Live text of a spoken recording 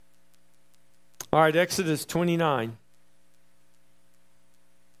All right, Exodus 29.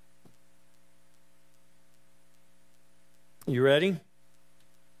 You ready?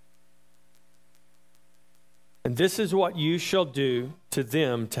 And this is what you shall do to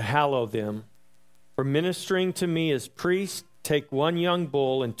them to hallow them. For ministering to me as priests, take 1 young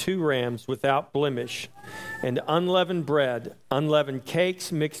bull and 2 rams without blemish, and unleavened bread, unleavened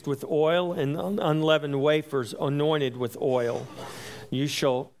cakes mixed with oil, and unleavened wafers anointed with oil. You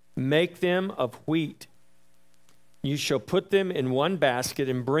shall make them of wheat. You shall put them in 1 basket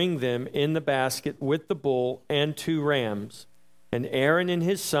and bring them in the basket with the bull and 2 rams. And Aaron and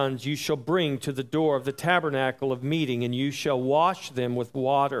his sons you shall bring to the door of the tabernacle of meeting, and you shall wash them with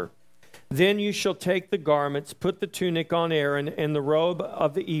water. Then you shall take the garments, put the tunic on Aaron, and the robe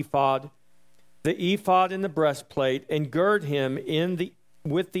of the ephod and the breastplate, and gird him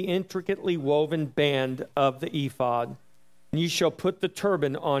with the intricately woven band of the ephod. And you shall put the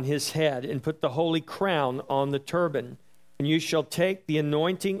turban on his head, and put the holy crown on the turban. And you shall take the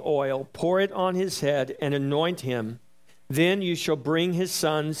anointing oil, pour it on his head, and anoint him. Then you shall bring his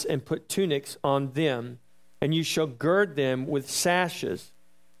sons and put tunics on them, and you shall gird them with sashes,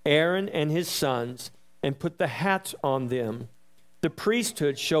 Aaron and his sons, and put the hats on them. The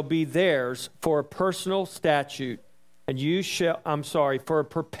priesthood shall be theirs for a personal statute, for a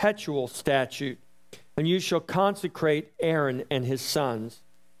perpetual statute, and you shall consecrate Aaron and his sons.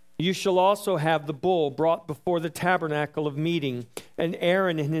 You shall also have the bull brought before the tabernacle of meeting, and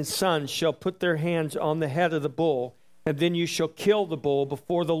Aaron and his sons shall put their hands on the head of the bull, and then you shall kill the bull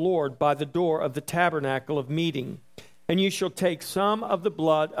before the Lord by the door of the tabernacle of meeting. And you shall take some of the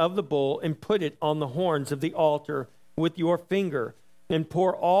blood of the bull and put it on the horns of the altar with your finger, and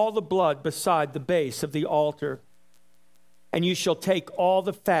pour all the blood beside the base of the altar. And you shall take all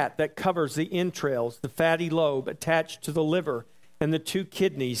the fat that covers the entrails, the fatty lobe attached to the liver, and the 2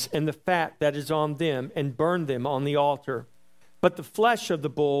 kidneys, and the fat that is on them, and burn them on the altar. But the flesh of the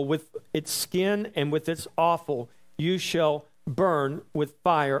bull with its skin and with its offal you shall burn with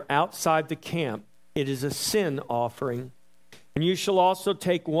fire outside the camp. It is a sin offering. And you shall also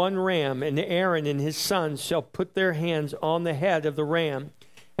take 1 ram, and Aaron and his sons shall put their hands on the head of the ram.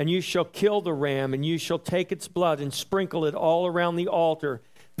 And you shall kill the ram, and you shall take its blood and sprinkle it all around the altar.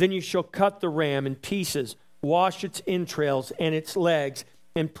 Then you shall cut the ram in pieces, wash its entrails and its legs,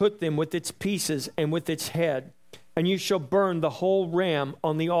 and put them with its pieces and with its head. And you shall burn the whole ram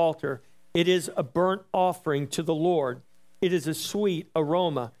on the altar. It is a burnt offering to the Lord. It is a sweet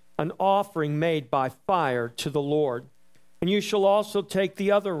aroma, an offering made by fire to the Lord. And you shall also take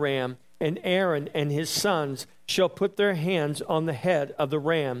the other ram, and Aaron and his sons shall put their hands on the head of the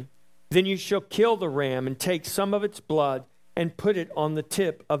ram. Then you shall kill the ram and take some of its blood and put it on the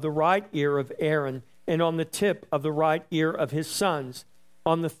tip of the right ear of Aaron and on the tip of the right ear of his sons,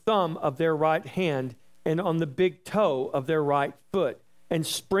 on the thumb of their right hand and on the big toe of their right foot, and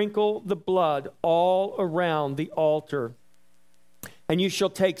sprinkle the blood all around the altar. And you shall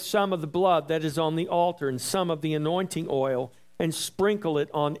take some of the blood that is on the altar and some of the anointing oil, and sprinkle it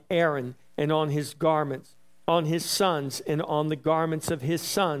on Aaron and on his garments, on his sons and on the garments of his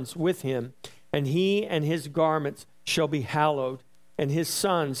sons with him. And he and his garments shall be hallowed, and his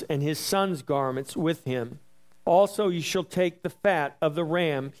sons' garments with him. Also you shall take the fat of the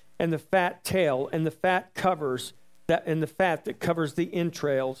ram and the fat tail and the fat covers and the fat that covers the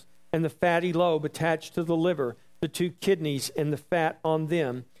entrails, and the fatty lobe attached to the liver, the 2 kidneys and the fat on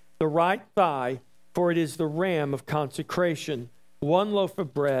them, the right thigh, for it is the ram of consecration, 1 loaf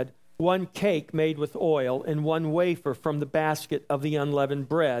of bread, 1 cake made with oil, and 1 wafer from the basket of the unleavened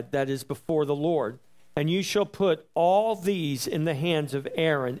bread that is before the Lord. And you shall put all these in the hands of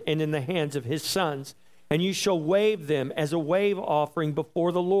Aaron and in the hands of his sons, and you shall wave them as a wave offering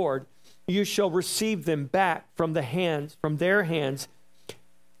before the Lord. You shall receive them back from their hands,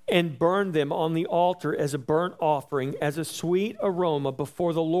 and burn them on the altar as a burnt offering, as a sweet aroma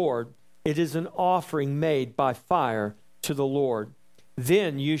before the Lord. It is an offering made by fire to the Lord.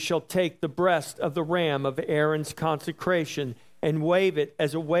 Then you shall take the breast of the ram of Aaron's consecration and wave it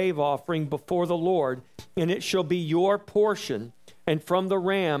as a wave offering before the Lord, and it shall be your portion. And from the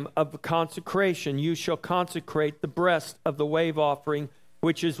ram of the consecration you shall consecrate the breast of the wave offering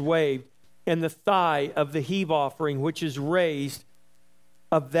which is waved, and the thigh of the heave offering which is raised,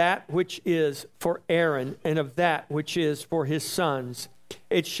 of that which is for Aaron and of that which is for his sons.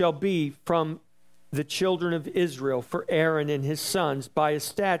 It shall be from the children of Israel for Aaron and his sons by a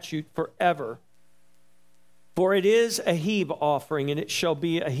statute forever. For it is a heave offering, and it shall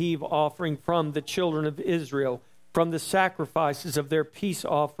be a heave offering from the children of Israel, from the sacrifices of their peace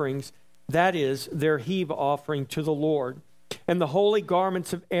offerings, that is, their heave offering to the Lord. And the holy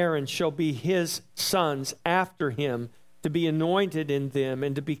garments of Aaron shall be his sons after him, to be anointed in them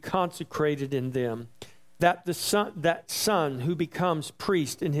and to be consecrated in them. That son who becomes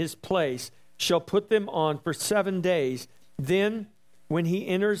priest in his place shall put them on for 7 days. Then, when he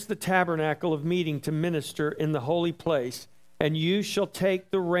enters the tabernacle of meeting to minister in the holy place, and you shall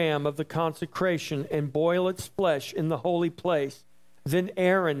take the ram of the consecration and boil its flesh in the holy place, then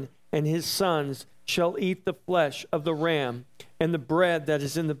Aaron and his sons shall eat the flesh of the ram and the bread that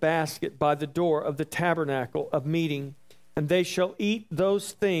is in the basket by the door of the tabernacle of meeting. And they shall eat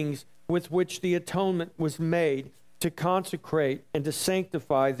those things with which the atonement was made, to consecrate and to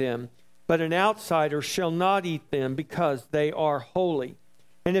sanctify them. But an outsider shall not eat them, because they are holy.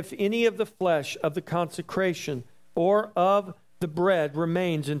 And if any of the flesh of the consecration or of the bread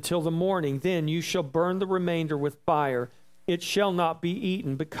remains until the morning, then you shall burn the remainder with fire. It shall not be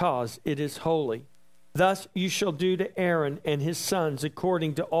eaten, because it is holy. Thus you shall do to Aaron and his sons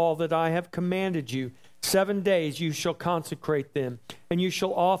according to all that I have commanded you. 7 days you shall consecrate them, and you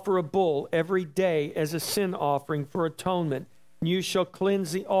shall offer a bull every day as a sin offering for atonement. And you shall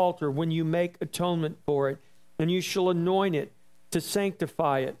cleanse the altar when you make atonement for it, and you shall anoint it to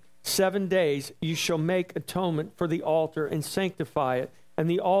sanctify it. 7 days you shall make atonement for the altar and sanctify it, and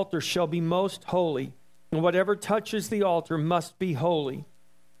the altar shall be most holy, and whatever touches the altar must be holy.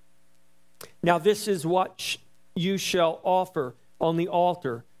 Now this is what you shall offer on the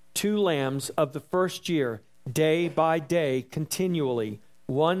altar: 2 lambs of the first year, day by day, continually.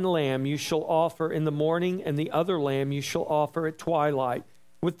 1 lamb you shall offer in the morning, and the other lamb you shall offer at twilight.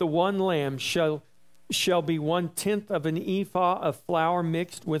 With the 1 lamb shall be 1/10 of an ephah of flour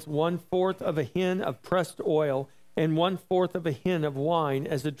mixed with 1/4 of a hin of pressed oil, and 1/4 of a hin of wine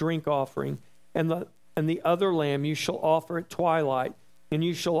as a drink offering. And the other lamb you shall offer at twilight, and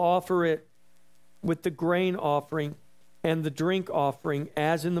you shall offer it with the grain offering and the drink offering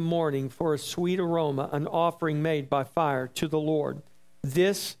as in the morning, for a sweet aroma, an offering made by fire to the Lord.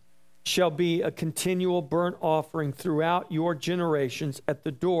 This shall be a continual burnt offering throughout your generations at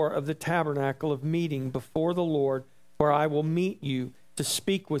the door of the tabernacle of meeting before the Lord, where I will meet you to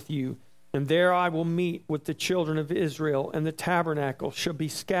speak with you. And there I will meet with the children of Israel, and the tabernacle shall be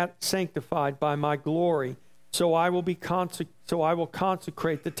sanctified by my glory. So I will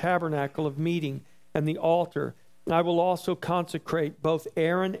consecrate the tabernacle of meeting and the altar. I will also consecrate both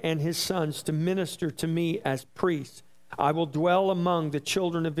Aaron and his sons to minister to me as priests. I will dwell among the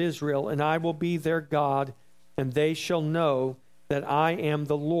children of Israel, and I will be their God, and they shall know that I am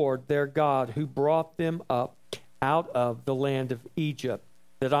the Lord their God, who brought them up out of the land of Egypt,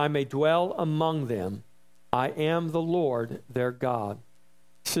 that I may dwell among them. I am the Lord their God.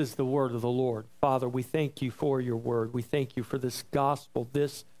 This is the word of the Lord. Father, we thank you for your word. We thank you for this gospel,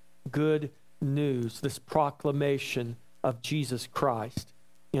 this good news, this proclamation of Jesus Christ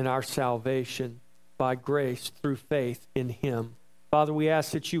in our salvation by grace through faith in him. Father, we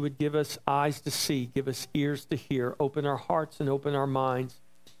ask that you would give us eyes to see, give us ears to hear, open our hearts and open our minds.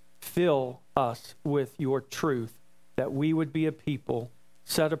 Fill us with your truth, that we would be a people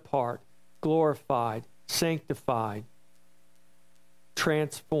set apart, glorified, sanctified,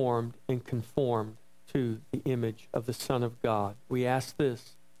 transformed, and conformed to the image of the Son of God. We ask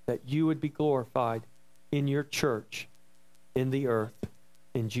this, that you would be glorified in your church, in the earth.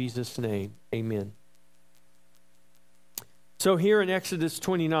 In Jesus' name, amen. So here in Exodus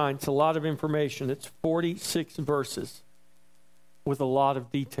 29, it's a lot of information. It's 46 verses with a lot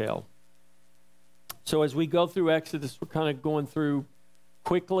of detail. So as we go through Exodus, we're kind of going through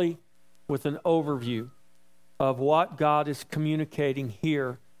quickly with an overview of what God is communicating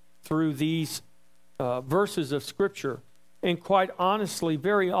here through these verses of Scripture. And quite honestly,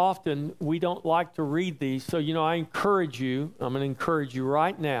 very often we don't like to read these. So, I encourage you, I'm going to encourage you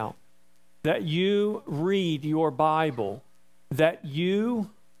right now, that you read your Bible, that you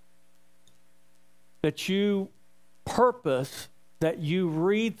purpose, that you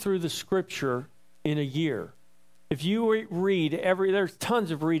read through the Scripture in a year. If you read there's tons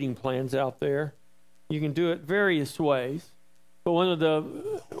of reading plans out there. You can do it various ways. But one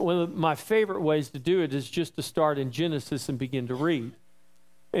of my favorite ways to do it is just to start in Genesis and begin to read.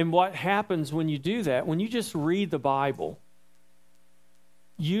 And what happens when you do that, when you just read the Bible,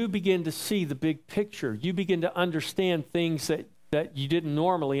 you begin to see the big picture. You begin to understand things that you didn't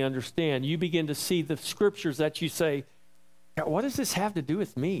normally understand. You begin to see the Scriptures that you say, what does this have to do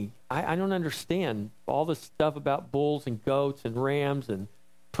with me? I don't understand all this stuff about bulls and goats and rams and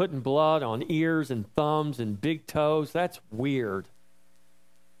putting blood on ears and thumbs and big toes. That's weird.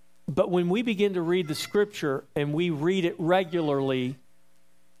 But when we begin to read the Scripture and we read it regularly,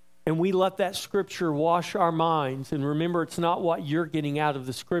 and we let that scripture wash our minds, and remember, it's not what you're getting out of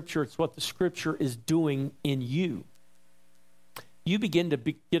the scripture, it's what the scripture is doing in you, you begin to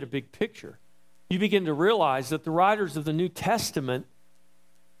get a big picture. You begin to realize that the writers of the New Testament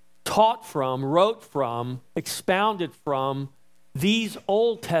taught from, wrote from, expounded from these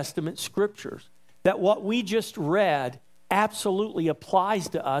Old Testament scriptures. That what we just read absolutely applies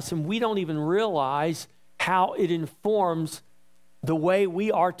to us, and we don't even realize how it informs the way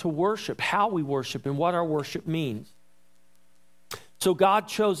we are to worship, how we worship, and what our worship means. So God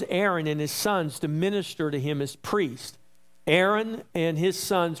chose Aaron and his sons to minister to him as priests. Aaron and his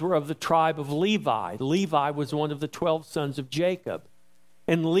sons were of the tribe of Levi. Levi was one of the 12 sons of Jacob.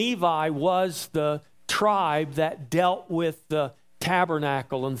 And Levi was the tribe that dealt with the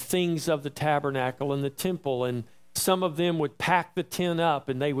tabernacle and things of the tabernacle and the temple. And some of them would pack the tent up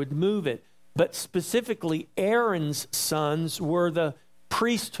and they would move it. But specifically, Aaron's sons were the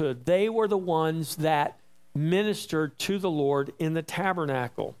priesthood. They were the ones that ministered to the Lord in the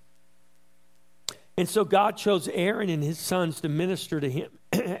tabernacle. And so God chose Aaron and his sons to minister to him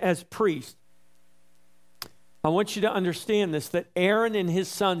as priests. I want you to understand this, that Aaron and his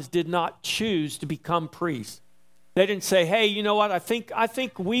sons did not choose to become priests. They didn't say, hey, you know what, I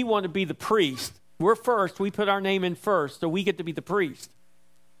think we want to be the priest. We're first, we put our name in first, so we get to be the priest.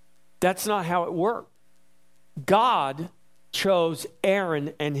 That's not how it worked. God chose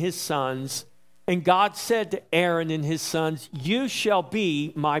Aaron and his sons, and God said to Aaron and his sons, you shall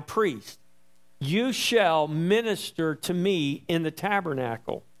be my priest. You shall minister to me in the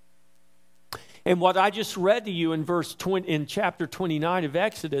tabernacle. And what I just read to you in chapter 29 of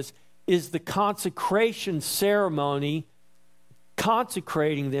Exodus is the consecration ceremony,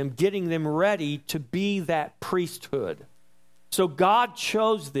 consecrating them, getting them ready to be that priesthood. So God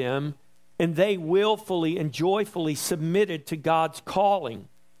chose them, and they willfully and joyfully submitted to God's calling.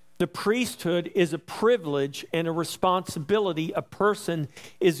 The priesthood is a privilege and a responsibility a person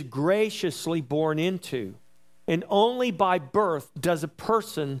is graciously born into. And only by birth does a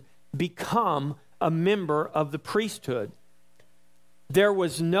person become a member of the priesthood. There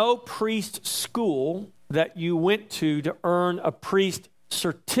was no priest school that you went to earn a priest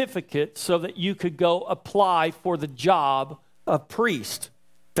certificate so that you could go apply for the job of priest.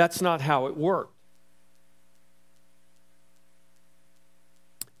 That's not how it worked.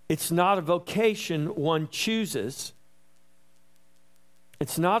 It's not a vocation one chooses.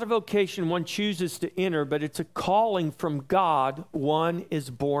 It's not a vocation one chooses to enter, but it's a calling from God one is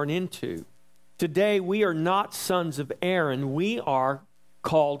born into. Today, we are not sons of Aaron. We are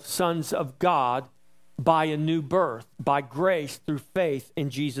called sons of God by a new birth, by grace through faith in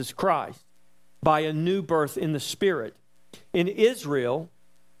Jesus Christ, by a new birth in the Spirit. In Israel,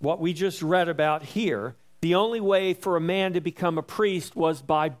 what we just read about here, the only way for a man to become a priest was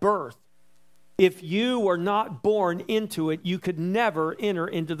by birth. If you were not born into it, you could never enter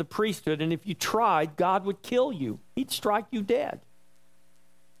into the priesthood. And if you tried, God would kill you. He'd strike you dead.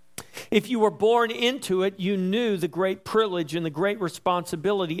 If you were born into it, you knew the great privilege and the great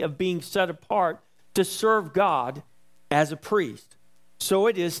responsibility of being set apart to serve God as a priest. So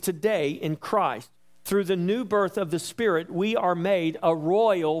it is today in Christ. Through the new birth of the Spirit, we are made a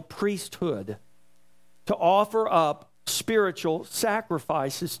royal priesthood to offer up spiritual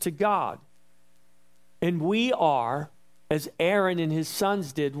sacrifices to God. And we are, as Aaron and his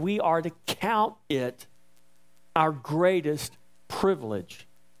sons did, we are to count it our greatest privilege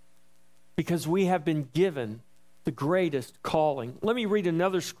because we have been given the greatest calling. Let me read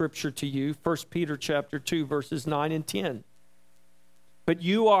another scripture to you, 1 Peter chapter 2, verses 9 and 10. But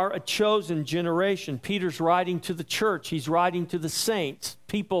you are a chosen generation. Peter's writing to the church. He's writing to the saints,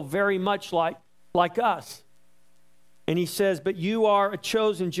 people very much like us. And he says, but you are a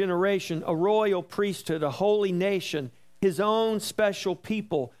chosen generation, a royal priesthood, a holy nation, his own special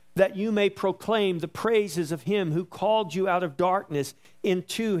people, that you may proclaim the praises of him who called you out of darkness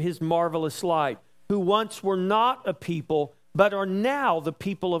into his marvelous light, who once were not a people, but are now the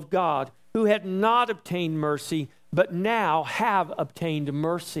people of God, who had not obtained mercy, but now have obtained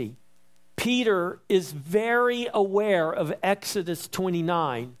mercy. Peter is very aware of Exodus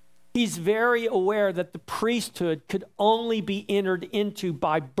 29. He's very aware that the priesthood could only be entered into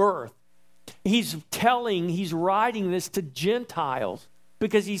by birth. He's writing this to Gentiles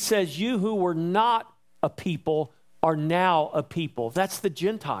because he says, you who were not a people are now a people. That's the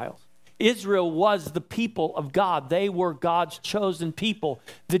Gentiles. Israel was the people of God. They were God's chosen people.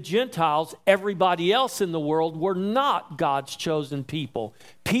 The Gentiles, everybody else in the world, were not God's chosen people.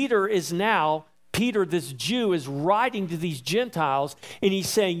 Peter is now Peter, this Jew, is writing to these Gentiles, and he's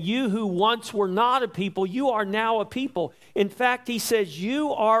saying, you who once were not a people, you are now a people. In fact, he says,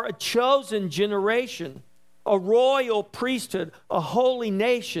 you are a chosen generation, a royal priesthood, a holy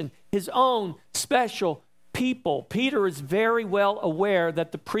nation, his own special people. Peter is very well aware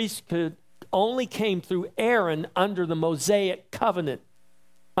that the priesthood only came through Aaron under the Mosaic covenant,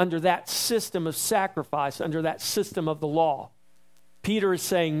 under that system of sacrifice, under that system of the law. Peter is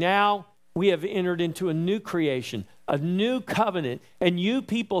saying, now we have entered into a new creation, a new covenant, and you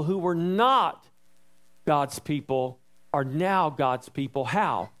people who were not God's people are now God's people.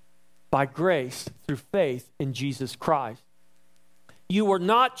 How? By grace through faith in Jesus Christ. You were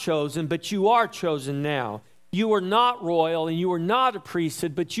not chosen, but you are chosen now. You were not royal and you were not a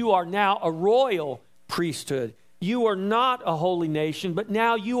priesthood, but you are now a royal priesthood. You are not a holy nation, but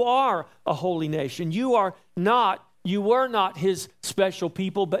now you are a holy nation. You were not his special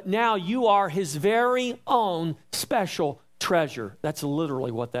people, but now you are his very own special treasure. That's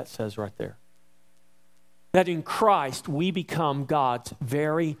literally what that says right there. That in Christ we become God's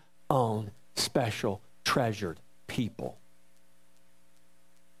very own special treasured people.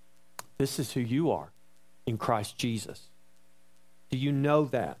 This is who you are in Christ Jesus. Do you know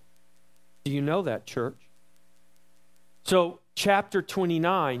that? Do you know that, church? So, chapter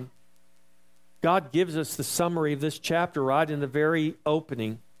 29, God gives us the summary of this chapter right in the very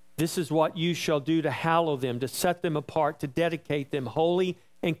opening. This is what you shall do to hallow them, to set them apart, to dedicate them wholly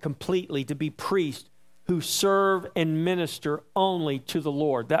and completely, to be priests who serve and minister only to the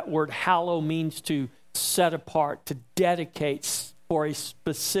Lord. That word hallow means to set apart, to dedicate for a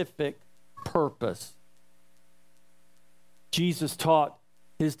specific purpose. Jesus taught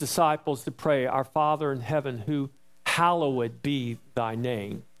his disciples to pray, our Father in heaven, who hallowed be thy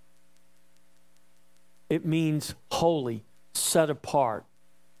name. It means holy, set apart.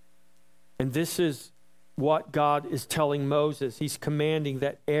 And this is what God is telling Moses. He's commanding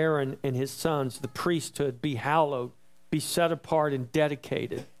that Aaron and his sons, the priesthood, be hallowed, be set apart and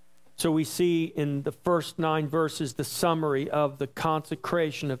dedicated. So we see in the first 9 verses the summary of the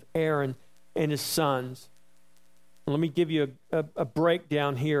consecration of Aaron and his sons. Let me give you a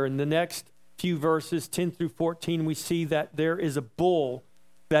breakdown here. In the next few verses, 10 through 14, we see that there is a bull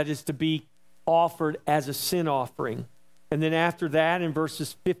that is to be offered as a sin offering. And then after that, in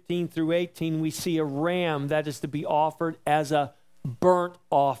verses 15 through 18, we see a ram that is to be offered as a burnt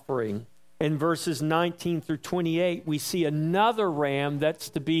offering. In verses 19 through 28, we see another ram that's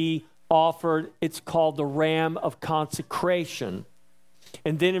to be offered. It's called the ram of consecration.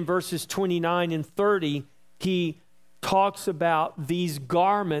 And then in verses 29 and 30, he talks about these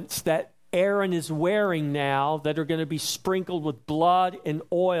garments that Aaron is wearing now that are going to be sprinkled with blood and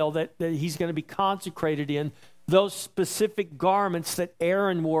oil that he's going to be consecrated in. Those specific garments that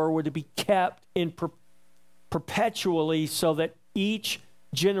Aaron wore were to be kept in perpetually so that each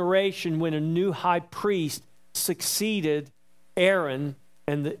generation, when a new high priest succeeded Aaron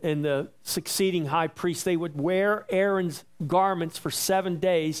and the succeeding high priest, they would wear Aaron's garments for 7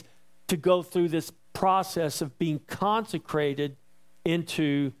 days to go through this process of being consecrated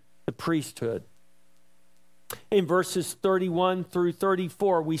into the priesthood. In verses 31 through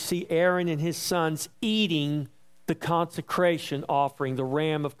 34, we see Aaron and his sons eating the consecration offering, the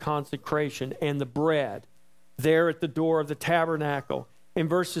ram of consecration, and the bread there at the door of the tabernacle. In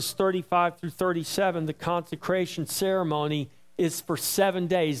verses 35 through 37, the consecration ceremony is for 7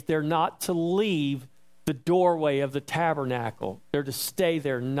 days. They're not to leave the doorway of the tabernacle. They're to stay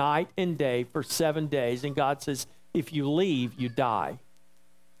there night and day for 7 days. And God says, if you leave, you die.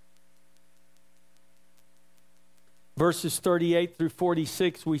 Verses 38 through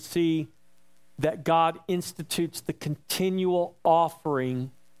 46, we see that God institutes the continual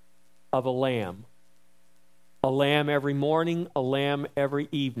offering of a lamb. A lamb every morning, a lamb every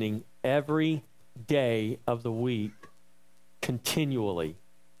evening, every day of the week, continually,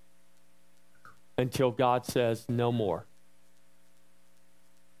 until God says no more.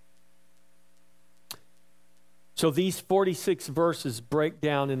 So these 46 verses break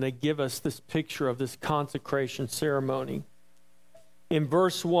down and they give us this picture of this consecration ceremony. In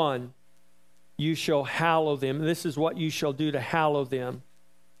verse 1, you shall hallow them. This is what you shall do to hallow them.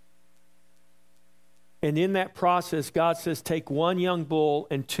 And in that process, God says, take 1 young bull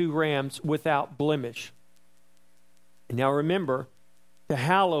and 2 rams without blemish. Now remember, to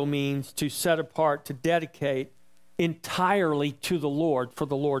hallow means to set apart, to dedicate entirely to the Lord for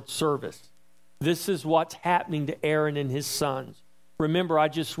the Lord's service. This is what's happening to Aaron and his sons. Remember, I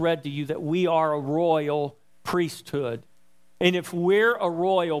just read to you that we are a royal priesthood. And if we're a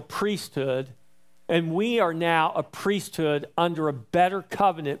royal priesthood, and we are now a priesthood under a better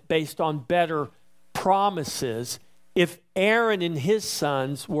covenant based on better promises, if Aaron and his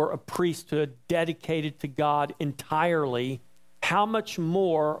sons were a priesthood dedicated to God entirely, how much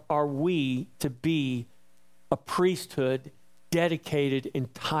more are we to be a priesthood dedicated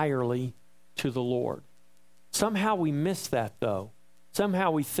entirely to the Lord? Somehow we miss that, though. Somehow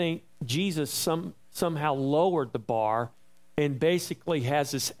we think Jesus somehow lowered the bar and basically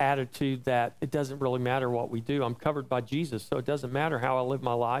has this attitude that it doesn't really matter what we do. I'm covered by Jesus, so it doesn't matter how I live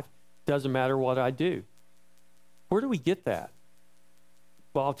my life. It doesn't matter what I do. Where do we get that?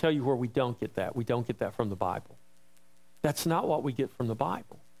 Well, I'll tell you where we don't get that. We don't get that from the Bible. That's not what we get from the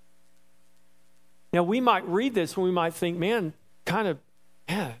Bible. Now, we might read this and we might think, man,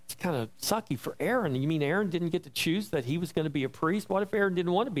 it's kind of sucky for Aaron. You mean Aaron didn't get to choose that he was going to be a priest? What if Aaron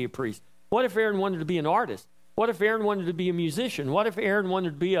didn't want to be a priest? What if Aaron wanted to be an artist? What if Aaron wanted to be a musician? What if Aaron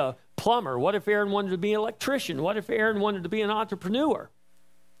wanted to be a plumber? What if Aaron wanted to be an electrician? What if Aaron wanted to be an entrepreneur?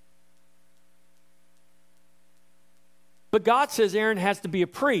 But God says Aaron has to be a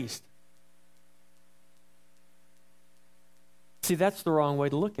priest. See, that's the wrong way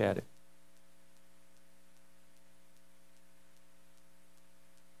to look at it.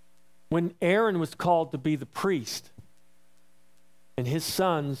 When Aaron was called to be the priest and his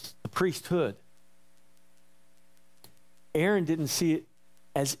sons the priesthood, Aaron didn't see it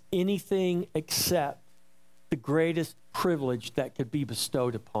as anything except the greatest privilege that could be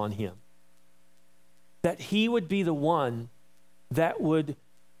bestowed upon him. That he would be the one that would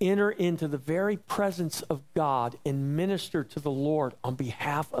enter into the very presence of God and minister to the Lord on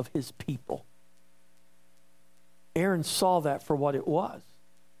behalf of his people. Aaron saw that for what it was.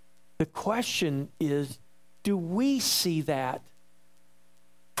 The question is, do we see that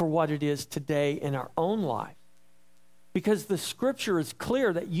for what it is today in our own life? Because the scripture is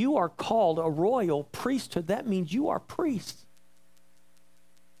clear that you are called a royal priesthood. That means you are priests.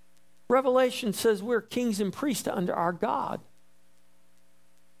 Revelation says we're kings and priests under our God.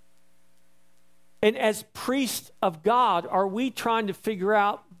 And as priests of God, are we trying to figure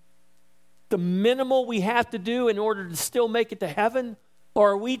out the minimal we have to do in order to still make it to heaven?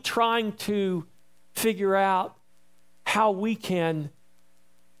 Or are we trying to figure out how we can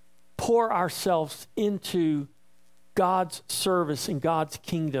pour ourselves into God's service and God's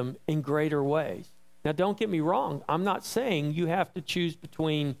kingdom in greater ways? Now, don't get me wrong. I'm not saying you have to choose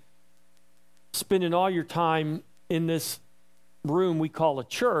between spending all your time in this room we call a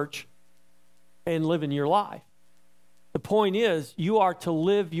church and living your life. The point is, you are to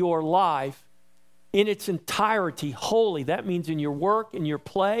live your life in its entirety holy. That means in your work, in your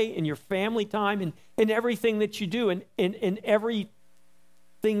play, in your family time, and in everything that you do, and in everything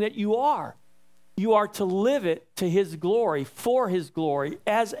that you are. You are to live it to his glory, for his glory,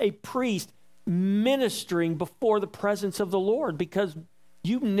 as a priest ministering before the presence of the Lord, because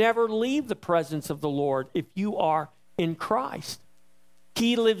you never leave the presence of the Lord if you are in Christ.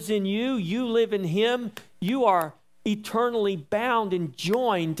 He lives in you, you live in him, you are eternally bound and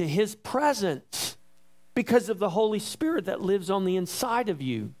joined to his presence because of the Holy Spirit that lives on the inside of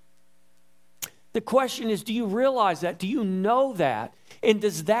you. The question is, do you realize that? Do you know that? And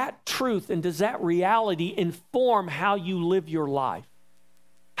does that truth and does that reality inform how you live your life?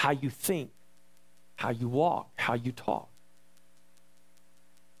 How you think, how you walk, how you talk?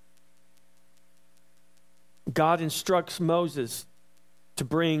 God instructs Moses to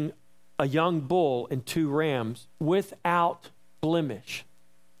bring a young bull and 2 rams without blemish.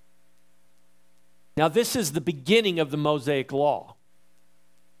 Now, this is the beginning of the Mosaic Law.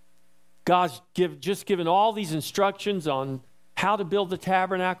 God's just given all these instructions on how to build the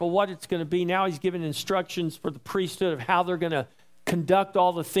tabernacle, what it's going to be. Now he's given instructions for the priesthood of how they're going to conduct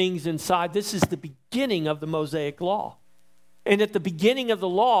all the things inside. This is the beginning of the Mosaic Law. And at the beginning of the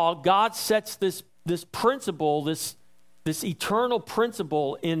law, God sets this principle, this eternal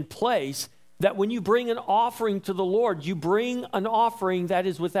principle in place that when you bring an offering to the Lord, you bring an offering that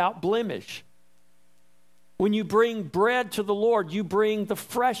is without blemish. When you bring bread to the Lord, you bring the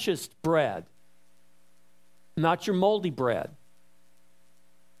freshest bread, not your moldy bread.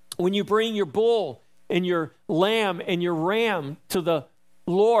 When you bring your bull and your lamb and your ram to the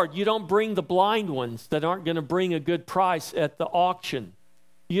Lord, you don't bring the blind ones that aren't going to bring a good price at the auction.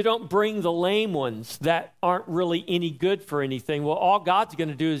 You don't bring the lame ones that aren't really any good for anything. Well, all God's going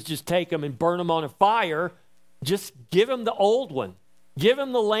to do is just take them and burn them on a fire. Just give him the old one. Give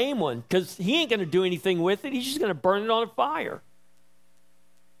him the lame one, because he ain't going to do anything with it. He's just going to burn it on a fire.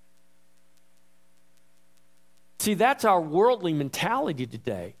 See, that's our worldly mentality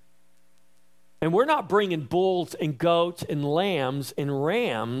today. And we're not bringing bulls and goats and lambs and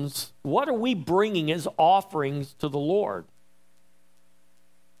rams. What are we bringing as offerings to the Lord?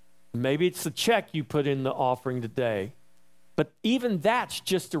 Maybe it's the check you put in the offering today. But even that's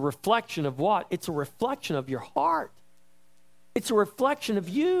just a reflection of what? It's a reflection of your heart. It's a reflection of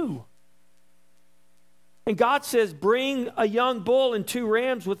you. And God says, bring a young bull and 2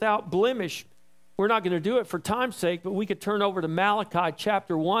 rams without blemish. We're not going to do it for time's sake, but we could turn over to Malachi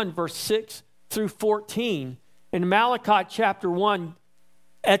chapter 1, verse 6 through 14. In Malachi chapter 1,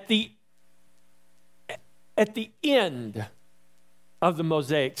 at the end of the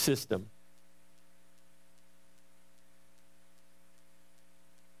Mosaic system,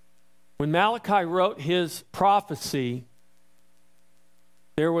 when Malachi wrote his prophecy,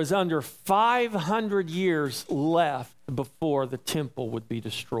 there was under 500 years left before the temple would be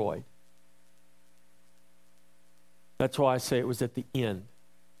destroyed. That's why I say it was at the end.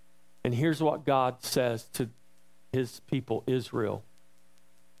 And here's what God says to his people, Israel.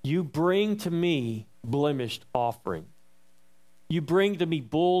 You bring to me blemished offering. You bring to me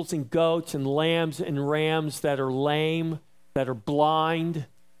bulls and goats and lambs and rams that are lame, that are blind.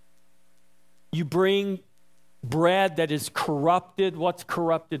 You bring bread that is corrupted. What's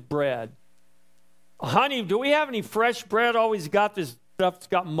corrupted bread? Honey, do we have any fresh bread? Always got this stuff that's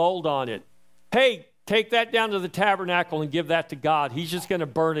got mold on it. Hey, take that down to the tabernacle and give that to God. He's just going to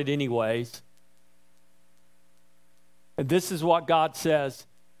burn it anyways. And this is what God says.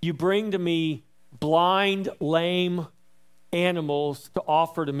 You bring to me blind, lame animals to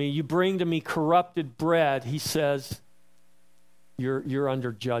offer to me. You bring to me corrupted bread. He says, you're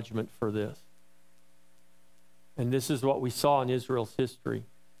under judgment for this. And this is what we saw in Israel's history.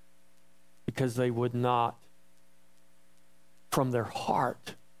 Because they would not, from their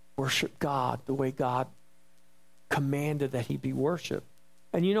heart, worship God the way God commanded that he be worshiped.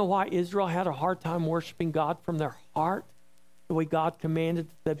 And you know why Israel had a hard time worshiping God from their heart the way God commanded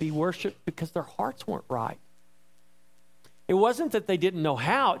that be worshiped? Because their hearts weren't right. It wasn't that they didn't know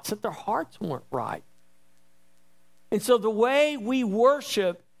how, it's that their hearts weren't right. And so the way we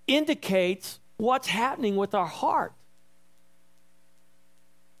worship indicates what's happening with our heart.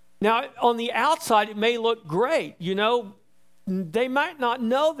 Now, on the outside, it may look great. You know, they might not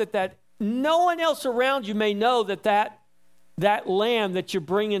know that no one else around you may know that lamb that you're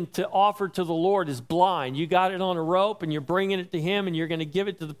bringing to offer to the Lord is blind. You got it on a rope and you're bringing it to him and you're going to give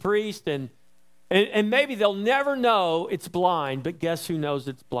it to the priest and maybe they'll never know it's blind, but guess who knows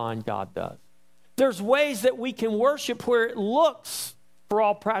it's blind? God does. There's ways that we can worship where it looks, for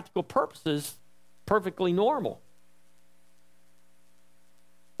all practical purposes, perfectly normal.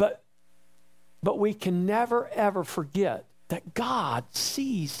 But we can never, ever forget that God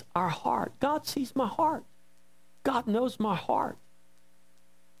sees our heart. God sees my heart. God knows my heart.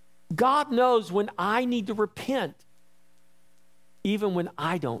 God knows when I need to repent, even when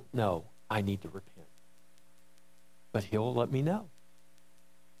I don't know I need to repent. But he'll let me know.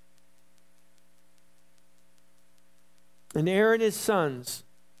 And Aaron and his sons,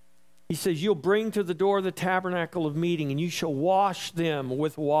 he says, you'll bring to the door of the tabernacle of meeting, and you shall wash them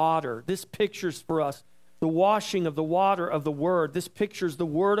with water. This pictures for us the washing of the water of the Word. This pictures the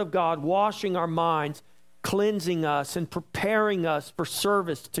Word of God washing our minds, cleansing us, and preparing us for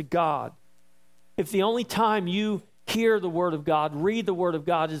service to God. If the only time you hear the Word of God, read the Word of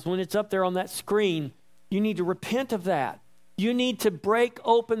God, is when it's up there on that screen, you need to repent of that. You need to break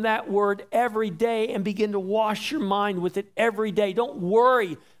open that Word every day and begin to wash your mind with it every day. Don't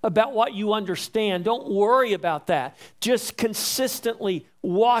worry about what you understand. Don't worry about that. Just consistently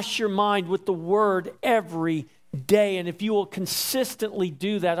wash your mind with the Word every day. And if you will consistently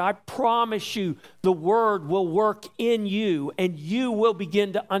do that, I promise you the Word will work in you and you will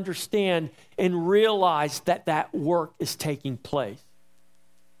begin to understand and realize that work is taking place.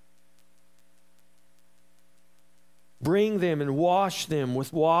 Bring them and wash them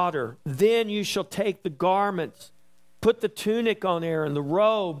with water. Then you shall take the garments, put the tunic on Aaron, the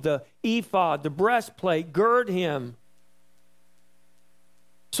robe, the ephod, the breastplate, gird him.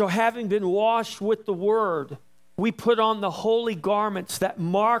 So having been washed with the Word, we put on the holy garments that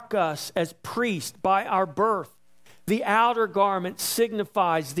mark us as priests by our birth. The outer garment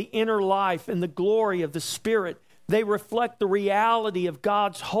signifies the inner life and the glory of the Spirit. They reflect the reality of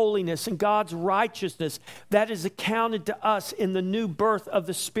God's holiness and God's righteousness that is accounted to us in the new birth of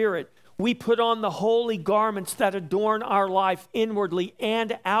the Spirit. We put on the holy garments that adorn our life inwardly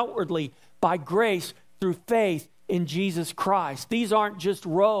and outwardly by grace through faith in Jesus Christ. These aren't just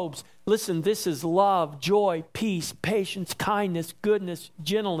robes. Listen, this is love, joy, peace, patience, kindness, goodness,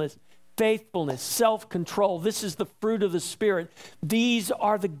 gentleness, faithfulness, self-control. This is the fruit of the Spirit. These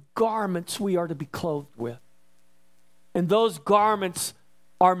are the garments we are to be clothed with. And those garments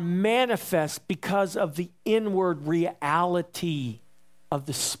are manifest because of the inward reality of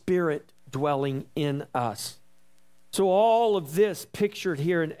the Spirit dwelling in us. So all of this pictured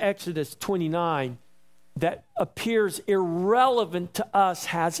here in Exodus 29 that appears irrelevant to us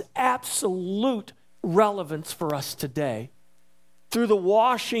has absolute relevance for us today. Through the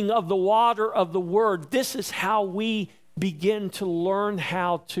washing of the water of the Word, this is how we begin to learn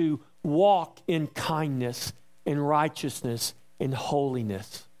how to walk in kindness, in righteousness, in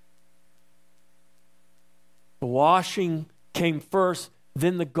holiness. The washing came first,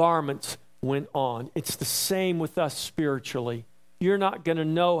 then the garments went on. It's the same with us spiritually. You're not going to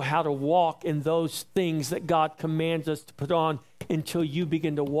know how to walk in those things that God commands us to put on until you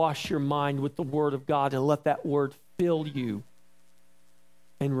begin to wash your mind with the Word of God and let that Word fill you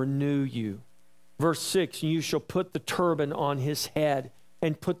and renew you. Verse 6, you shall put the turban on his head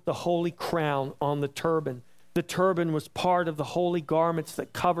and put the holy crown on the turban. The turban was part of the holy garments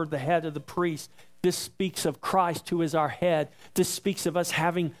that covered the head of the priest. This speaks of Christ, who is our head. This speaks of us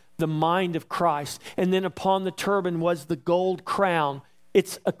having the mind of Christ. And then upon the turban was the gold crown.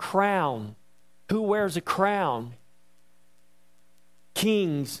 It's a crown. Who wears a crown?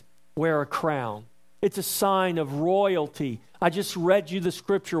 Kings wear a crown. It's a sign of royalty. I just read you the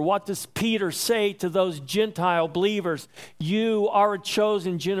scripture. What does Peter say to those Gentile believers? You are a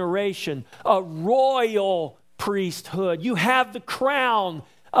chosen generation, a royal priesthood. You have the crown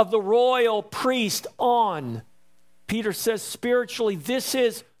of the royal priest on. Peter says spiritually, this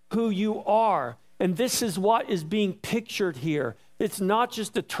is who you are. And this is what is being pictured here. It's not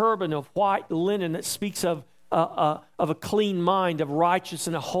just a turban of white linen that speaks of a clean mind, of righteous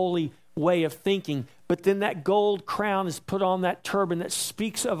and a holy way of thinking. But then that gold crown is put on that turban that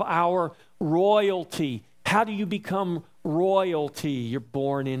speaks of our royalty. How do you become royalty? You're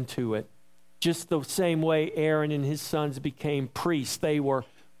born into it. Just the same way Aaron and his sons became priests. They were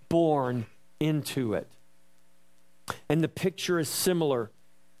born into it. And the picture is similar.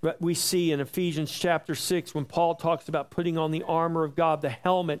 We see in Ephesians chapter 6 when Paul talks about putting on the armor of God, the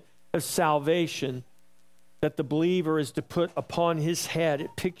helmet of salvation that the believer is to put upon his head.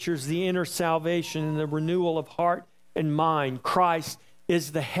 It pictures the inner salvation and the renewal of heart and mind. Christ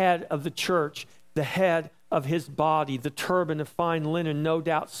is the head of the church, the head of his body. The turban of fine linen no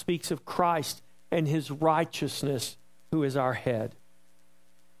doubt speaks of Christ and his righteousness, who is our head.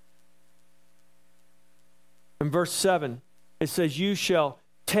 In verse 7, it says, you shall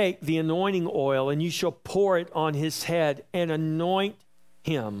take the anointing oil and you shall pour it on his head and anoint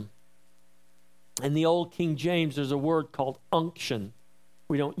him. In the old King James, there's a word called unction.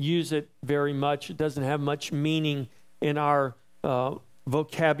 We don't use it very much. It doesn't have much meaning in our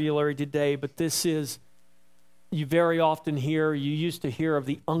vocabulary today, but this is, you very often hear, you used to hear of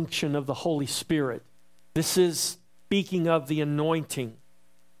the unction of the Holy Spirit. This is speaking of the anointing.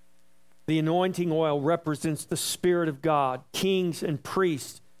 The anointing oil represents the Spirit of God. Kings and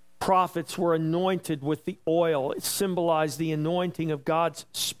priests, prophets were anointed with the oil. It symbolized the anointing of God's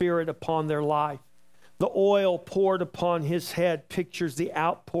Spirit upon their life. The oil poured upon his head pictures the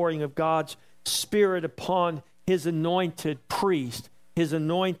outpouring of God's Spirit upon his anointed priest, his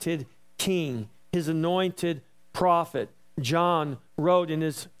anointed king, his anointed prophet. John wrote in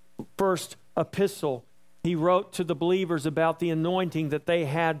his first epistle, he wrote to the believers about the anointing that they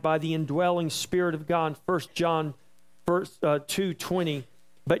had by the indwelling Spirit of God. 1 John 2:20.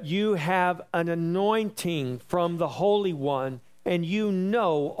 But you have an anointing from the Holy One, and you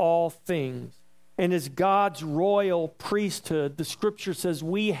know all things. And as God's royal priesthood, the scripture says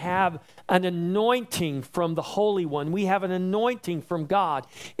we have an anointing from the Holy One. We have an anointing from God.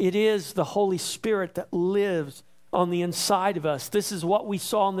 It is the Holy Spirit that lives on the inside of us. This is what we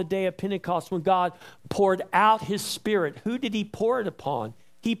saw on the day of Pentecost when God poured out his Spirit. Who did he pour it upon?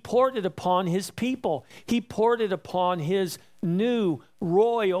 He poured it upon his people. He poured it upon his new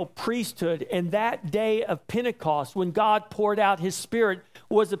royal priesthood. And that day of Pentecost, when God poured out his Spirit,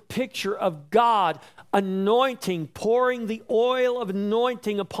 was a picture of God anointing, pouring the oil of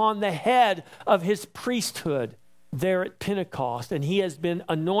anointing upon the head of his priesthood there at Pentecost. And he has been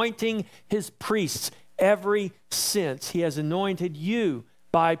anointing his priests ever since. He has anointed you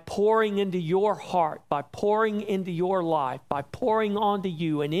by pouring into your heart, by pouring into your life, by pouring onto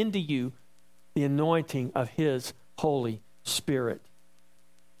you and into you the anointing of his Holy Spirit.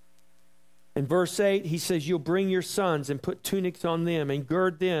 In verse 8, he says, you'll bring your sons and put tunics on them and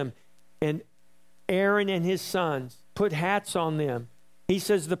gird them, and Aaron and his sons put hats on them. He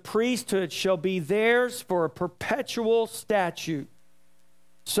says, the priesthood shall be theirs for a perpetual statute.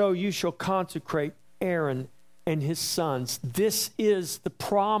 So you shall consecrate Aaron and his sons. This is the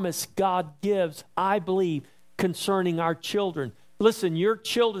promise God gives, I believe, concerning our children. Listen, your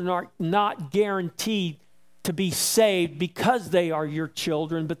children are not guaranteed to be saved because they are your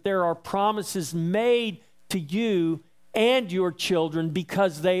children, but there are promises made to you and your children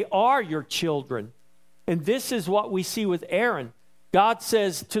because they are your children. And this is what we see with Aaron. God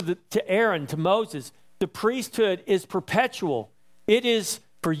says to Aaron, to Moses, the priesthood is perpetual. It is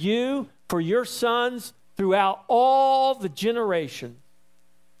for you, for your sons, throughout all the generations.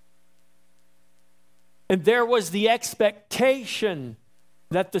 And there was the expectation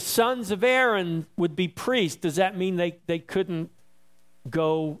that the sons of Aaron would be priests. Does that mean they couldn't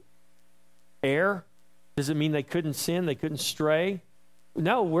go err? Does it mean they couldn't sin? They couldn't stray?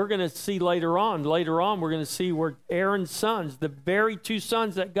 No, we're going to see later on. Later on, we're going to see where Aaron's sons, the very two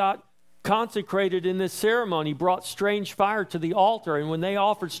sons that got consecrated in this ceremony, brought strange fire to the altar. And when they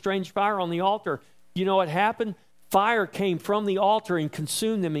offered strange fire on the altar, you know what happened? Fire came from the altar and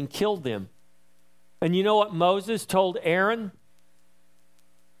consumed them and killed them. And you know what Moses told Aaron?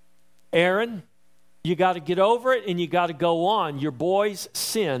 Aaron, you got to get over it and you got to go on. Your boys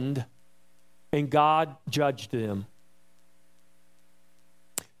sinned and God judged them.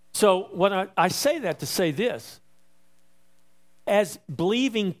 So when I say that to say this, as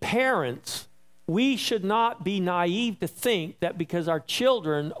believing parents, we should not be naive to think that because our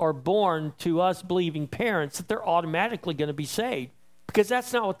children are born to us believing parents that they're automatically going to be saved, because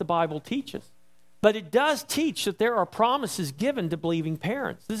that's not what the Bible teaches. But it does teach that there are promises given to believing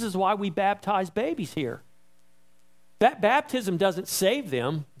parents. This is why we baptize babies here. That baptism doesn't save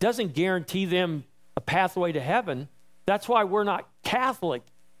them, doesn't guarantee them a pathway to heaven. That's why we're not Catholic,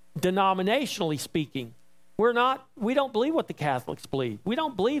 denominationally speaking. We don't believe what the Catholics believe. We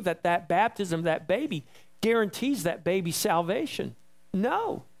don't believe that baptism of that baby guarantees that baby's salvation.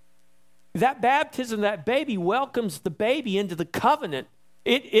 No. That baptism of that baby welcomes the baby into the covenant.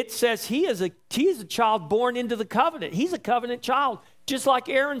 It says he is a child born into the covenant. He's a covenant child, just like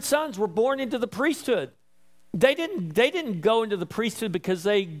Aaron's sons were born into the priesthood. They didn't go into the priesthood because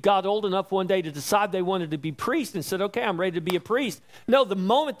they got old enough one day to decide they wanted to be priests and said, okay, I'm ready to be a priest. No, the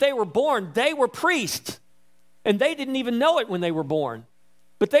moment they were born, they were priests. And they didn't even know it when they were born.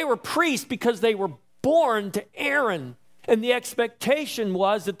 But they were priests because they were born to Aaron. And the expectation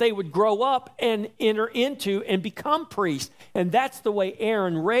was that they would grow up and enter into and become priests. And that's the way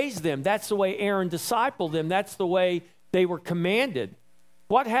Aaron raised them. That's the way Aaron discipled them. That's the way they were commanded.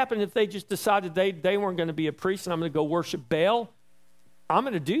 What happened if they just decided they weren't going to be a priest and I'm going to go worship Baal? I'm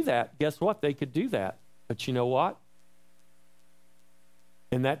going to do that. Guess what? They could do that. But you know what?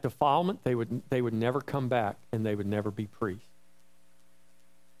 In that defilement, they would never come back and they would never be priests.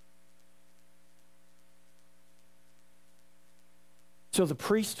 So the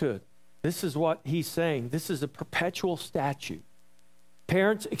priesthood, this is what he's saying. This is a perpetual statute.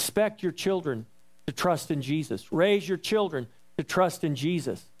 Parents, expect your children to trust in Jesus. Raise your children to trust in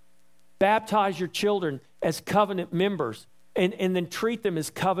Jesus. Baptize your children as covenant members and then treat them as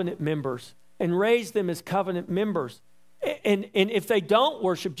covenant members and raise them as covenant members. And if they don't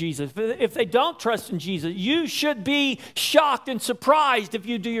worship Jesus, if they don't trust in Jesus, you should be shocked and surprised if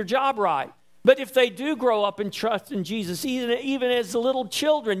you do your job right. But if they do grow up and trust in Jesus, even as little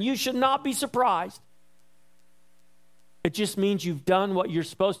children, you should not be surprised. It just means you've done what you're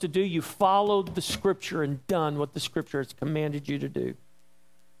supposed to do. You followed the Scripture and done what the Scripture has commanded you to do.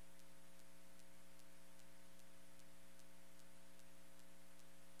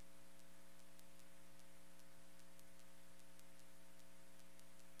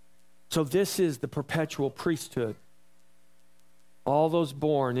 So this is the perpetual priesthood. All those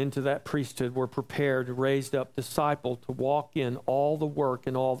born into that priesthood were prepared, raised up, discipled to walk in all the work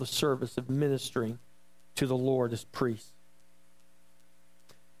and all the service of ministering to the Lord as priests.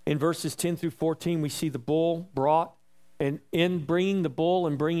 In verses 10 through 14, we see the bull brought. And in bringing the bull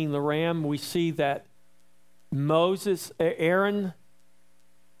and bringing the ram, we see that Aaron,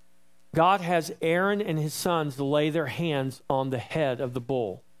 God has Aaron and his sons lay their hands on the head of the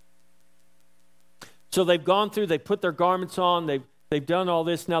bull. So they've gone through, they put their garments on, they've done all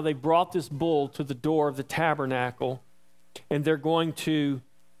this. Now they've brought this bull to the door of the tabernacle, and they're going to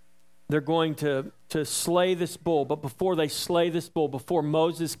slay this bull. But before they slay this bull, before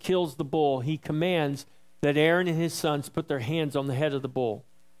Moses kills the bull, he commands that Aaron and his sons put their hands on the head of the bull.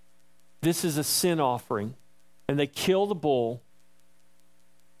 This is a sin offering. And they kill the bull,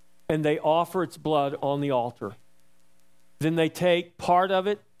 and they offer its blood on the altar. Then they take part of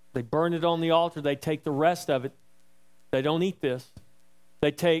it, they burn it on the altar. They take the rest of it. They don't eat this. They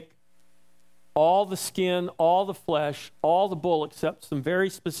take all the skin, all the flesh, all the bull, except some very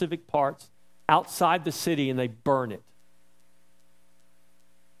specific parts, outside the city, and they burn it.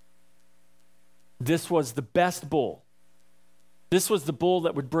 This was the best bull. This was the bull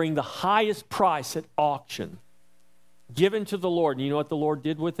that would bring the highest price at auction, given to the Lord. And you know what the Lord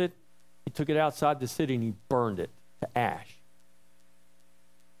did with it? He took it outside the city and he burned it to ash.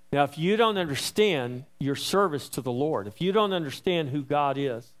 Now, if you don't understand your service to the Lord, if you don't understand who God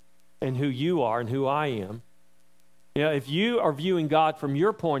is and who you are and who I am, if you are viewing God from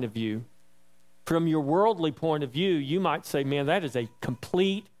your point of view, from your worldly point of view, you might say, man, that is a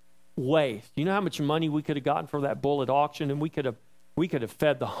complete waste. You know how much money we could have gotten for that bull at auction? And we could have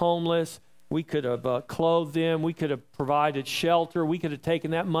fed the homeless. We could have clothed them. We could have provided shelter. We could have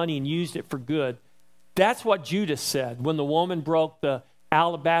taken that money and used it for good. That's what Judas said when the woman broke the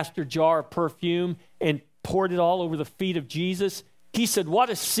alabaster jar of perfume and poured it all over the feet of Jesus. He said, what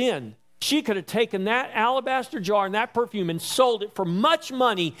a sin. She could have taken that alabaster jar and that perfume and sold it for much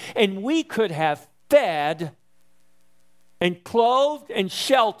money, and we could have fed and clothed and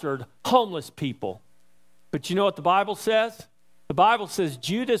sheltered homeless people. But you know what the Bible says? The Bible says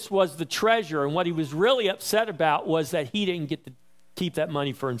Judas was the treasurer, and what he was really upset about was that he didn't get to keep that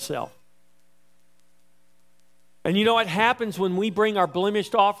money for himself. And you know what happens when we bring our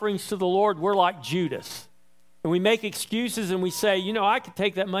blemished offerings to the Lord? We're like Judas. And we make excuses and we say, I could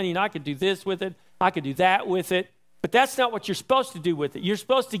take that money and I could do this with it. I could do that with it. But that's not what you're supposed to do with it. You're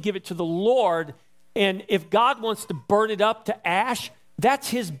supposed to give it to the Lord. And if God wants to burn it up to ash, that's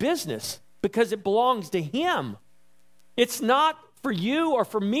his business because it belongs to him. It's not for you or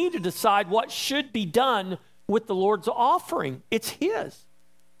for me to decide what should be done with the Lord's offering. It's his.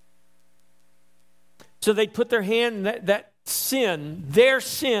 So they put their hand, that sin, their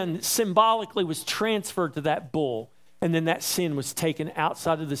sin symbolically was transferred to that bull. And then that sin was taken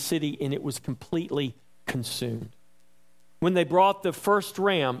outside of the city and it was completely consumed. When they brought the first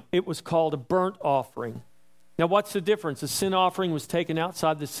ram, it was called a burnt offering. Now, what's the difference? The sin offering was taken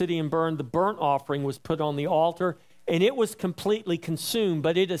outside the city and burned. The burnt offering was put on the altar and it was completely consumed,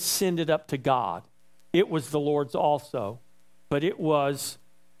 but it ascended up to God. It was the Lord's also, but it was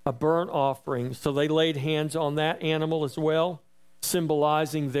a burnt offering. So they laid hands on that animal as well,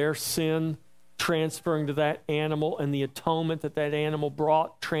 symbolizing their sin, transferring to that animal, and the atonement that animal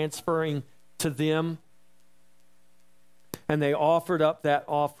brought, transferring to them. And they offered up that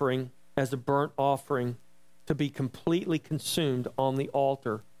offering as a burnt offering to be completely consumed on the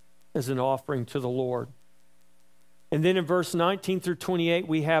altar as an offering to the Lord. And then in verse 19 through 28,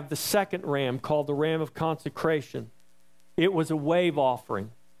 we have the second ram called the ram of consecration. It was a wave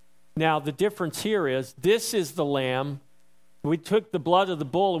offering. Now, the difference here is this is the lamb. We took the blood of the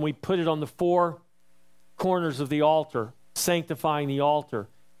bull and we put it on the four corners of the altar, sanctifying the altar.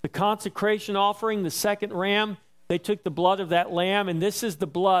 The consecration offering, the second ram, they took the blood of that lamb, and this is the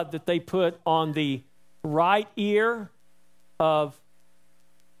blood that they put on the right ear of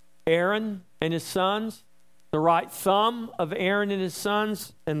Aaron and his sons, the right thumb of Aaron and his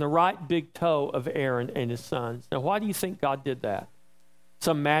sons, and the right big toe of Aaron and his sons. Now, why do you think God did that?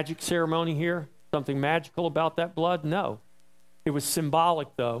 Some magic ceremony here? Something magical about that blood? No. It was symbolic,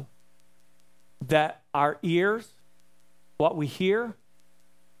 though, that our ears, what we hear,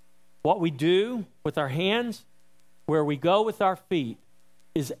 what we do with our hands, where we go with our feet,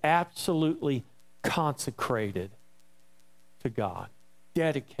 is absolutely consecrated to God,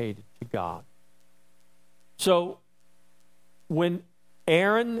 dedicated to God. So when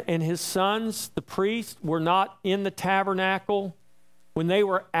Aaron and his sons, the priests, were not in the tabernacle, when they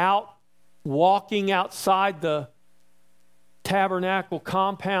were out walking outside the tabernacle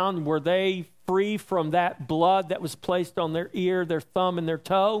compound, were they free from that blood that was placed on their ear, their thumb, and their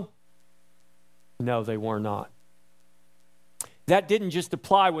toe? No, they were not. That didn't just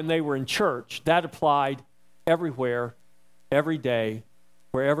apply when they were in church. That applied everywhere, every day,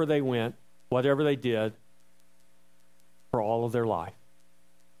 wherever they went, whatever they did, for all of their life.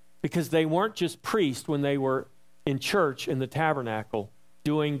 Because they weren't just priests when they were in church in the tabernacle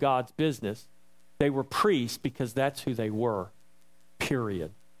doing God's business. They were priests because that's who they were,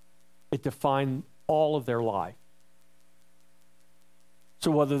 period. It defined all of their life.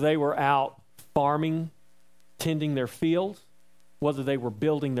 So whether they were out farming, tending their fields, whether they were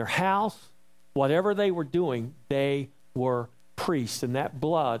building their house, whatever they were doing, they were priests. And that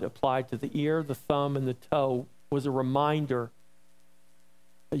blood applied to the ear, the thumb, and the toe was a reminder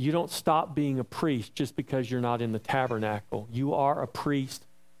that you don't stop being a priest just because you're not in the tabernacle. You are a priest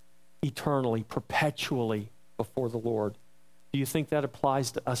eternally, perpetually before the Lord. Do you think that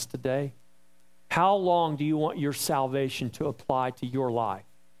applies to us today? How long do you want your salvation to apply to your life?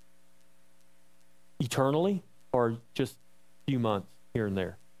 Eternally, or just a few months here and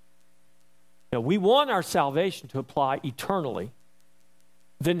there? Now, we want our salvation to apply eternally.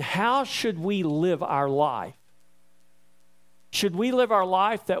 Then how should we live our life? Should we live our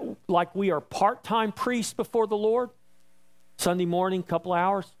life that like we are part-time priests before the Lord? Sunday morning, couple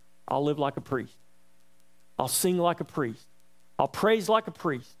hours, I'll live like a priest. I'll sing like a priest. I'll praise like a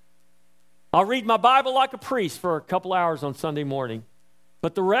priest. I'll read my Bible like a priest for a couple hours on Sunday morning.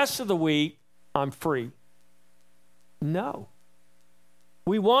 But the rest of the week, I'm free. No.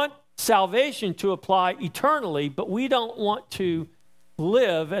 We want salvation to apply eternally, but we don't want to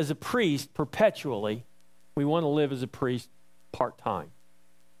live as a priest perpetually. We want to live as a priest part-time.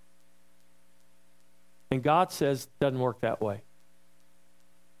 And God says it doesn't work that way.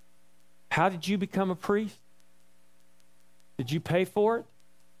 How did you become a priest? Did you pay for it?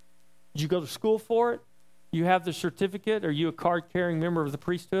 Did you go to school for it? You have the certificate? Are you a card-carrying member of the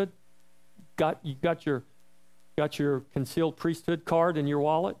priesthood? You got your concealed priesthood card in your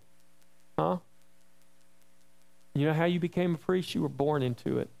wallet? Huh? You know how you became a priest? You were born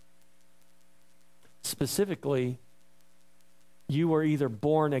into it. Specifically, you were either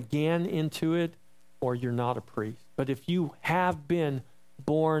born again into it or you're not a priest. But if you have been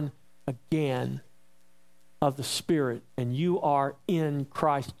born again of the Spirit and you are in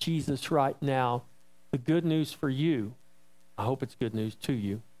Christ Jesus right now, the good news for you, I hope it's good news to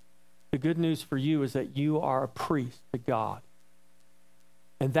you, the good news for you is that you are a priest to God.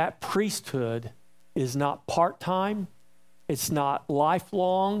 And that priesthood is not part-time, it's not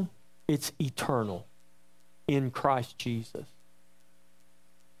lifelong, it's eternal in Christ Jesus.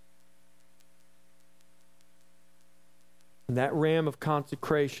 And that ram of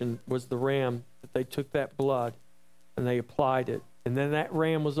consecration was the ram that they took that blood and they applied it. And then that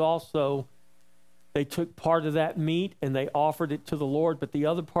ram was also, they took part of that meat and they offered it to the Lord, but the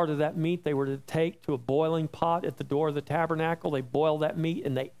other part of that meat they were to take to a boiling pot at the door of the tabernacle. They boiled that meat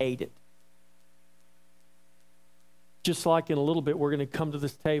and they ate it. Just like in a little bit, we're going to come to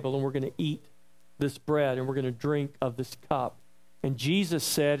this table and we're going to eat this bread and we're going to drink of this cup. And Jesus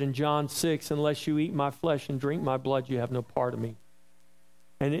said in John 6, unless you eat my flesh and drink my blood, you have no part of me.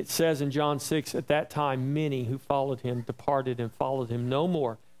 And it says in John 6, at that time, many who followed him departed and followed him no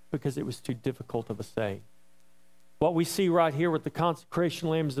more because it was too difficult of a saying. What we see right here with the consecration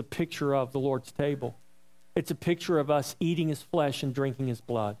lamb is a picture of the Lord's table. It's a picture of us eating his flesh and drinking his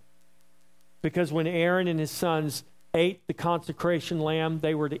blood. Because when Aaron and his sons ate the consecration lamb,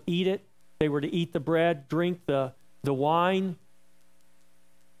 they were to eat it. They were to eat the bread, drink the wine.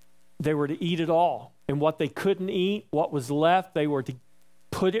 They were to eat it all. And what they couldn't eat, what was left, they were to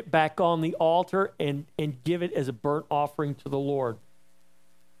put it back on the altar and give it as a burnt offering to the Lord.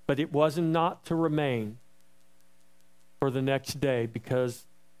 But it wasn't not to remain for the next day because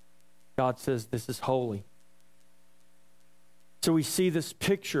God says this is holy. So we see this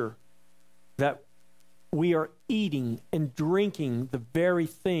picture that we are eating and drinking the very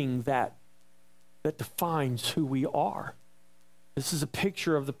thing that defines who we are. This is a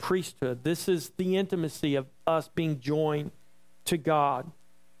picture of the priesthood. This is the intimacy of us being joined to God.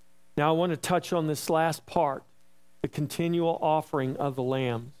 Now I want to touch on this last part, the continual offering of the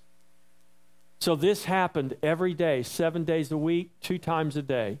lambs. So this happened every day, 7 days a week, 2 times a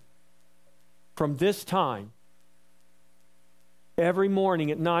day. From this time, every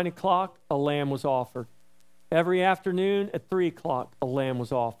morning at 9 o'clock, a lamb was offered. Every afternoon at 3 o'clock, a lamb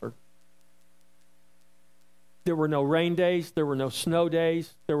was offered. There were no rain days. There were no snow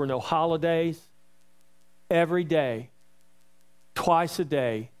days. There were no holidays. Every day, twice a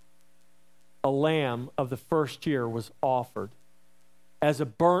day, a lamb of the first year was offered as a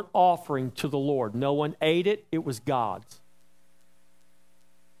burnt offering to the Lord. No one ate it. It was God's.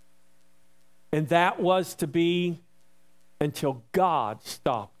 And that was to be until God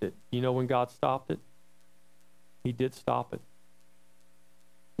stopped it. You know when God stopped it? He did stop it.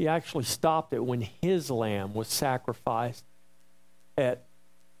 He actually stopped it when his lamb was sacrificed at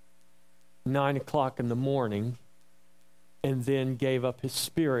 9 o'clock in the morning and then gave up his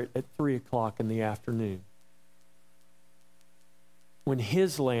spirit at 3 o'clock in the afternoon. When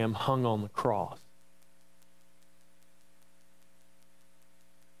his lamb hung on the cross.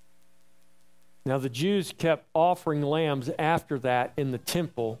 Now the Jews kept offering lambs after that in the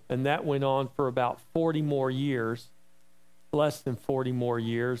temple, and that went on for about 40 more years. Less than 40 more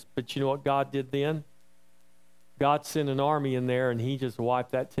years. But you know what God did then? God sent an army in there and he just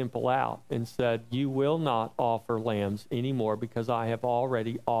wiped that temple out and said, you will not offer lambs anymore because I have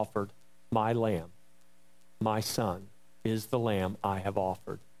already offered my lamb. My son is the lamb I have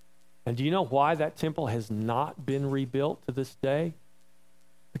offered. And do you know why that temple has not been rebuilt to this day?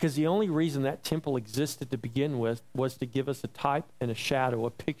 Because the only reason that temple existed to begin with was to give us a type and a shadow,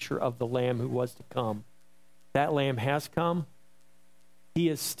 a picture of the lamb who was to come. That lamb has come. He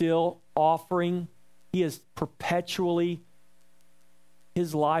is still offering. He is perpetually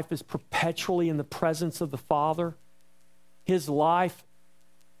his life is perpetually in the presence of the Father. His life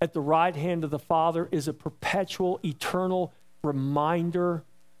at the right hand of the Father is a perpetual, eternal reminder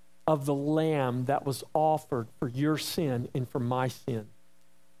of the Lamb that was offered for your sin and for my sin.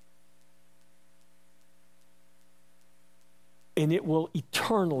 And it will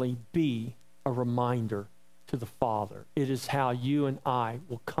eternally be a reminder to the Father. It is how you and I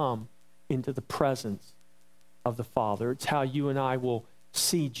will come into the presence of the Father. It's how you and I will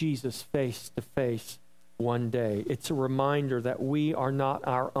see Jesus face to face one day. It's a reminder that we are not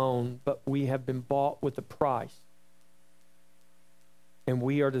our own, but we have been bought with a price. And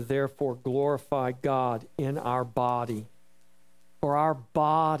we are to therefore glorify God in our body. For our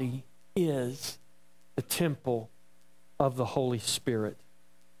body is the temple of the Holy Spirit.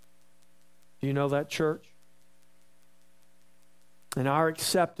 Do you know that, church? And our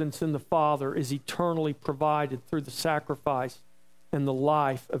acceptance in the Father is eternally provided through the sacrifice and the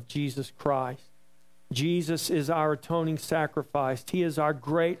life of Jesus Christ. Jesus is our atoning sacrifice. He is our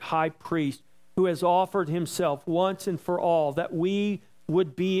great high priest who has offered himself once and for all that we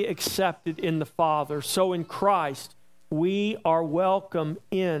would be accepted in the Father. So in Christ, we are welcome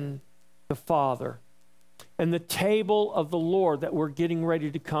in the Father. And the table of the Lord that we're getting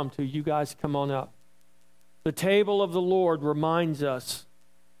ready to come to, you guys come on up. The table of the Lord reminds us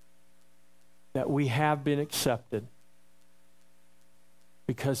that we have been accepted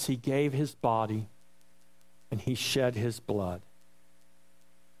because he gave his body and he shed his blood.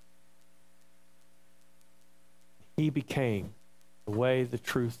 He became the way, the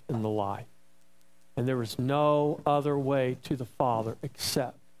truth, and the life. And there is no other way to the Father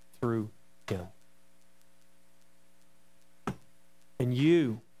except through him. And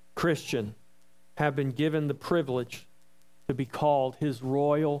you, Christian, have been given the privilege to be called his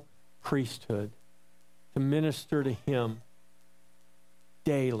royal priesthood, to minister to him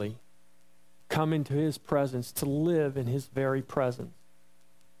daily, come into his presence, to live in his very presence.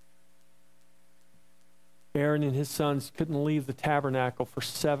 Aaron and his sons couldn't leave the tabernacle for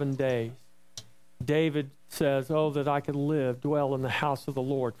 7 days. David says, oh, that I could dwell in the house of the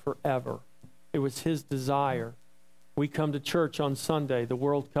Lord forever. It was his desire. We come to church on Sunday. The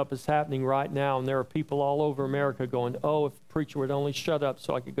World Cup is happening right now, and there are people all over America going, oh, if the preacher would only shut up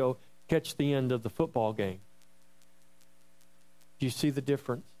so I could go catch the end of the football game. Do you see the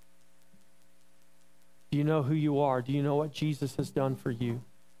difference? Do you know who you are? Do you know what Jesus has done for you?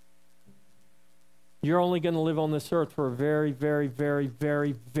 You're only going to live on this earth for a very, very, very,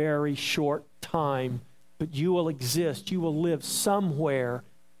 very, very short time, but you will exist. You will live somewhere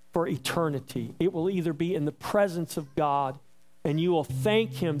for eternity. It will either be in the presence of God, and you will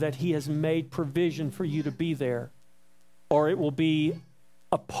thank him that he has made provision for you to be there, or it will be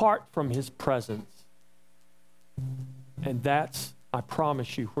apart from his presence. And that's, I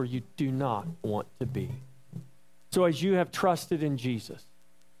promise you, where you do not want to be. So as you have trusted in Jesus,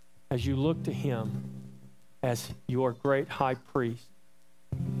 as you look to him as your great high priest,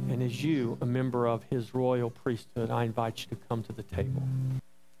 and as you, a member of his royal priesthood, I invite you to come to the table.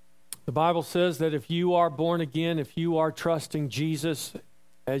 The Bible says that if you are born again, if you are trusting Jesus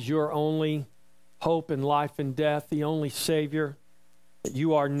as your only hope in life and death, the only Savior, that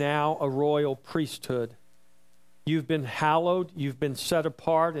you are now a royal priesthood. You've been hallowed, you've been set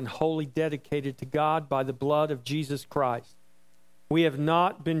apart and wholly dedicated to God by the blood of Jesus Christ. We have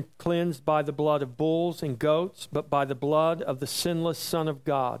not been cleansed by the blood of bulls and goats, but by the blood of the sinless Son of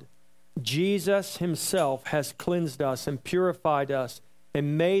God. Jesus himself has cleansed us and purified us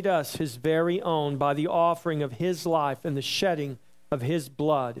and made us his very own by the offering of his life and the shedding of his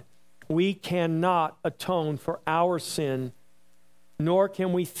blood. We cannot atone for our sin, nor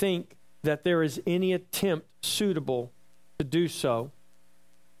can we think that there is any attempt suitable to do so.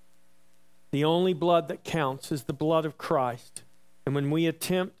 The only blood that counts is the blood of Christ. And when we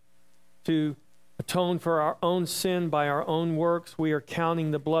attempt to atone for our own sin by our own works, we are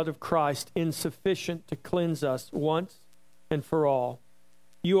counting the blood of Christ insufficient to cleanse us once and for all.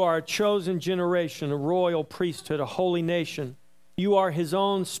 You are a chosen generation, a royal priesthood, a holy nation. You are his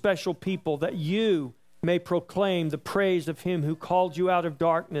own special people, that you may proclaim the praise of him who called you out of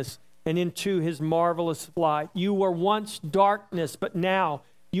darkness and into his marvelous light. You were once darkness, but now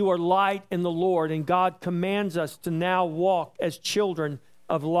you are light in the Lord, and God commands us to now walk as children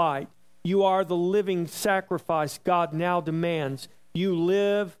of light. You are the living sacrifice God now demands. You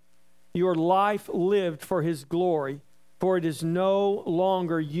live your life lived for his glory. For it is no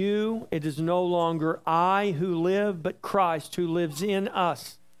longer you, it is no longer I who live, but Christ who lives in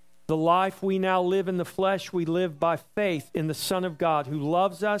us. The life we now live in the flesh, we live by faith in the Son of God who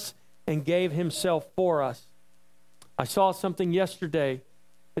loves us and gave himself for us. I saw something yesterday.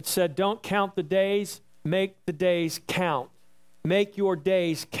 It said, don't count the days, make the days count. Make your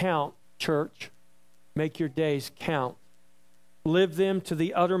days count, church. Make your days count. Live them to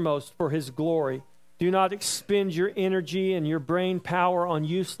the uttermost for His glory. Do not expend your energy and your brain power on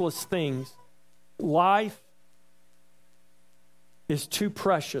useless things. Life is too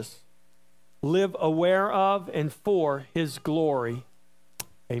precious. Live aware of and for His glory.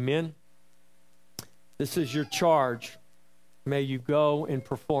 Amen. This is your charge. May you go and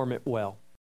perform it well.